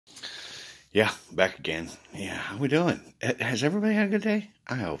Yeah, back again. Yeah, how we doing? Has everybody had a good day?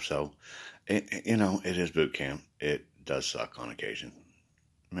 I hope so. It is boot camp. It does suck on occasion.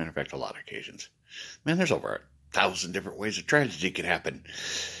 Matter of fact, a lot of occasions. Man, there's over 1,000 different ways a tragedy could happen.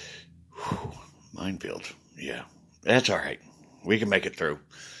 Whew, minefield. Yeah, that's all right. We can make it through.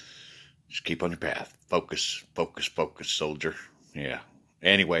 Just keep on your path. Focus, focus, focus, soldier. Yeah.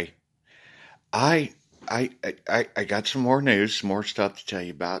 Anyway, I I got some more news, some more stuff to tell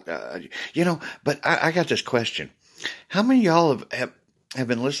you about. But I got this question. How many of y'all have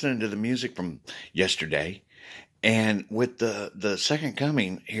been listening to the music from yesterday and with the second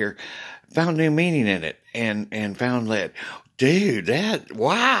coming here found new meaning in it and found that, dude, that,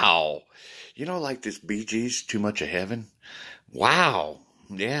 wow. Like this Bee Gees, Too Much of Heaven. Wow.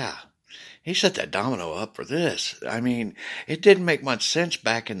 Yeah. He set that domino up for this. I mean, it didn't make much sense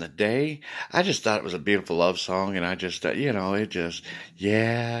back in the day. I just thought it was a beautiful love song, and I just, it just,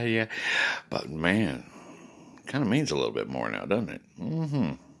 yeah, yeah. But man, kind of means a little bit more now, doesn't it?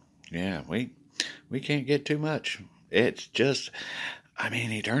 Mm-hmm. Yeah, we can't get too much. It's just,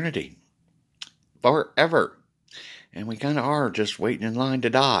 eternity, forever, and we kind of are just waiting in line to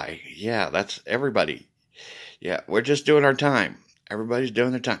die. Yeah, that's everybody. Yeah, we're just doing our time. Everybody's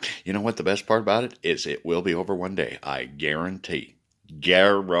doing their time. You know what the best part about it is? It will be over one day. I guarantee.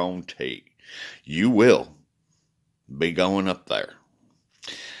 Guarantee. You will be going up there.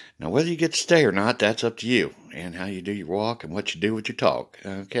 Now, whether you get to stay or not, that's up to you. And how you do your walk and what you do with your talk.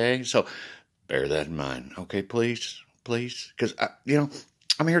 Okay? So, bear that in mind. Okay, please? Please? Because,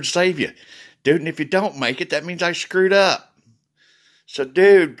 I'm here to save you. Dude, and if you don't make it, that means I screwed up. So,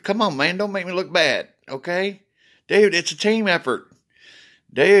 dude, come on, man. Don't make me look bad. Okay? Dude, it's a team effort.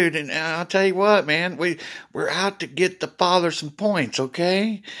 Dude, and I'll tell you what, man, we're out to get the Father some points,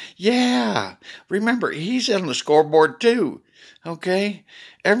 okay? Yeah. Remember, he's on the scoreboard too, okay?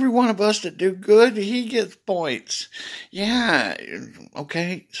 Every one of us that do good, he gets points. Yeah,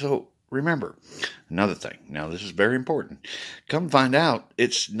 okay? So remember, another thing. Now, this is very important. Come find out,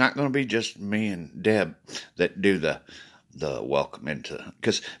 it's not going to be just me and Deb that do the welcome into,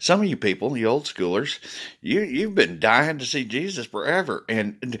 because some of you people, you old schoolers, you've been dying to see Jesus forever,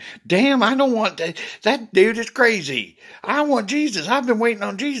 and damn, I don't want that dude is crazy. I want Jesus. I've been waiting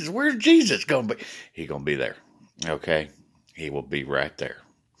on Jesus. Where's Jesus gonna be? He gonna be there. Okay, he will be right there.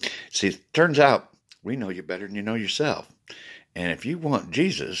 See, it turns out we know you better than you know yourself, and if you want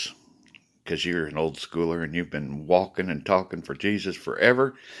Jesus, because you're an old schooler and you've been walking and talking for Jesus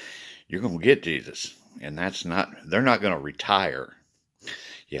forever, you're gonna get Jesus. And they're not going to retire.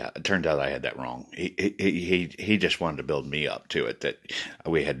 Yeah, it turns out I had that wrong. He just wanted to build me up to it, that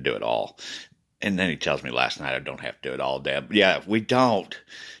we had to do it all. And then he tells me last night I don't have to do it all, Deb. Yeah, we don't.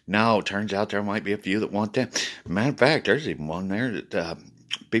 No, it turns out there might be a few that want that. Matter of fact, there's even one there that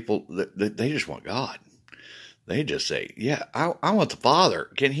people, that they just want God. They just say, yeah, I want the Father.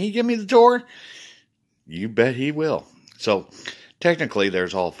 Can he give me the door? You bet he will. So technically,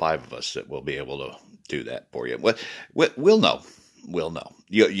 there's all five of us that will be able to do that for you. We'll know. We'll know.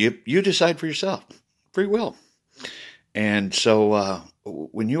 You decide for yourself. Free will. And so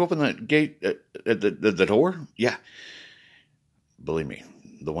when you open that gate, the door, yeah, believe me,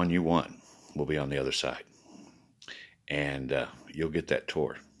 the one you want will be on the other side. And you'll get that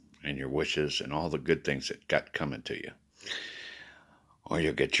tour and your wishes and all the good things that got coming to you. Or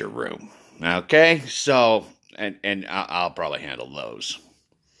you'll get your room. Okay? So, and I'll probably handle those.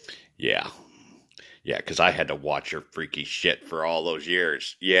 Yeah. Yeah, because I had to watch your freaky shit for all those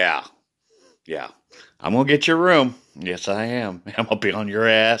years. Yeah. Yeah. I'm going to get your room. Yes, I am. I'm going to be on your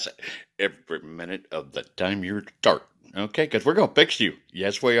ass every minute of the time you start. Okay? Because we're going to fix you.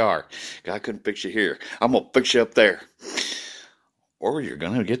 Yes, we are. I couldn't fix you here. I'm going to fix you up there. Or you're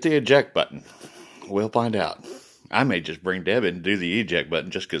going to get the eject button. We'll find out. I may just bring Deb in and do the eject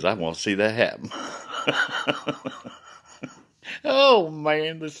button just because I want to see that happen. Oh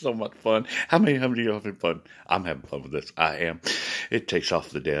man, this is so much fun. How many of you are having fun? I'm having fun with this. I am. It takes off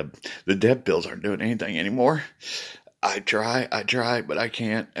the Deb. The Deb bills aren't doing anything anymore. I try, but I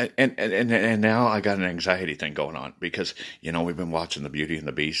can't. And now I got an anxiety thing going on because, we've been watching the Beauty and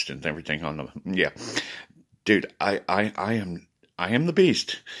the Beast and everything on the, yeah. Dude, I am the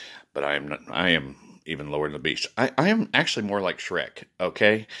Beast, but I am even lower than the Beast. I am actually more like Shrek,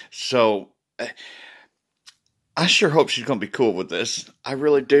 okay? So, I sure hope she's going to be cool with this. I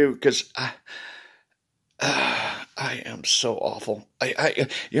really do, because I am so awful.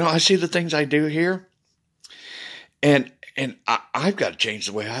 I see the things I do here, and I've got to change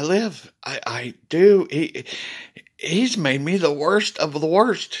the way I live. I do. He's made me the worst of the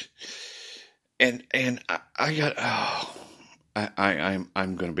worst, and I got, I'm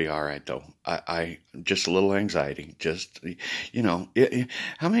going to be all right though. I just a little anxiety. Just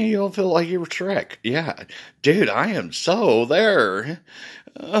how many of y'all feel like you were Shrek? Yeah, dude, I am so there.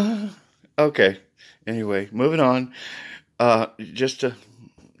 Okay. Anyway, moving on. Just a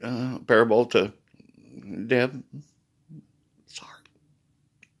parable to Deb. Sorry,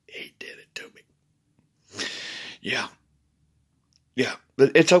 he did it to me. Yeah, yeah,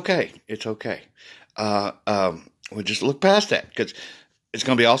 but it's okay. It's okay. We'll just look past that because it's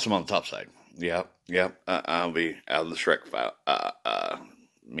going to be awesome on the top side. Yep, yep. I'll be out of the Shrek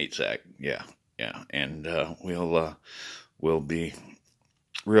meat sack. Yeah, yeah, and we'll be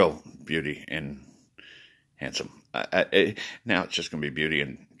real beauty and handsome. Now it's just going to be beauty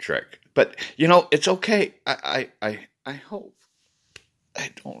and Shrek. But it's okay. I hope. I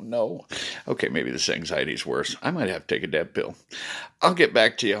don't know. Okay, maybe this anxiety is worse. I might have to take a Deb pill. I'll get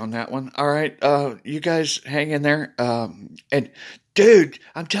back to you on that one. All right, you guys hang in there. And dude,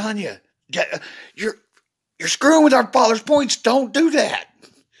 I'm telling you, you're screwing with our father's points. Don't do that.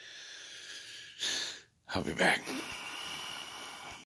 I'll be back.